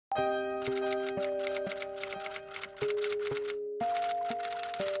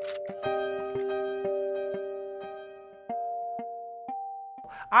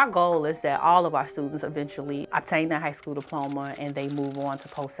Our goal is that all of our students eventually obtain their high school diploma and they move on to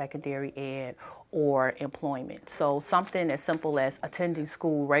post-secondary ed or employment. So something as simple as attending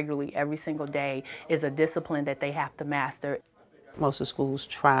school regularly every single day is a discipline that they have to master. Most of the schools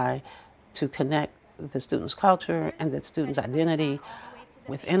try to connect the student's culture and the student's identity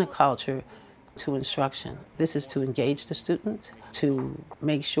within a culture to instruction. This is to engage the student, to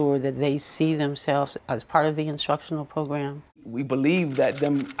make sure that they see themselves as part of the instructional program. We believe that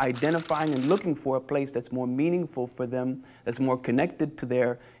them identifying and looking for a place that's more meaningful for them, that's more connected to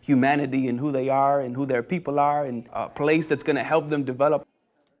their humanity and who they are and who their people are, and a place that's going to help them develop.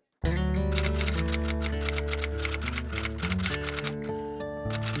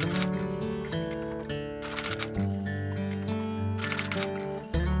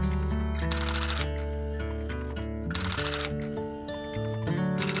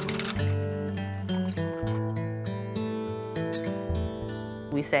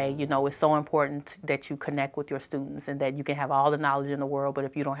 We say, you know, it's so important that you connect with your students and that you can have all the knowledge in the world, but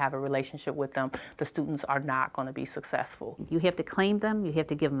if you don't have a relationship with them, the students are not going to be successful. You have to claim them, you have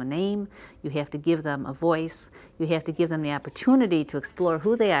to give them a name, you have to give them a voice, you have to give them the opportunity to explore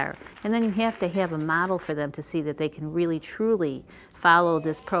who they are, and then you have to have a model for them to see that they can really, truly follow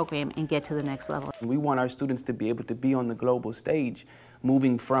this program and get to the next level. We want our students to be able to be on the global stage,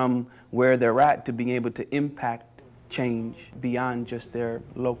 moving from where they're at to being able to impact change beyond just their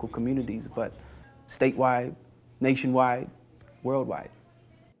local communities, but statewide, nationwide, worldwide.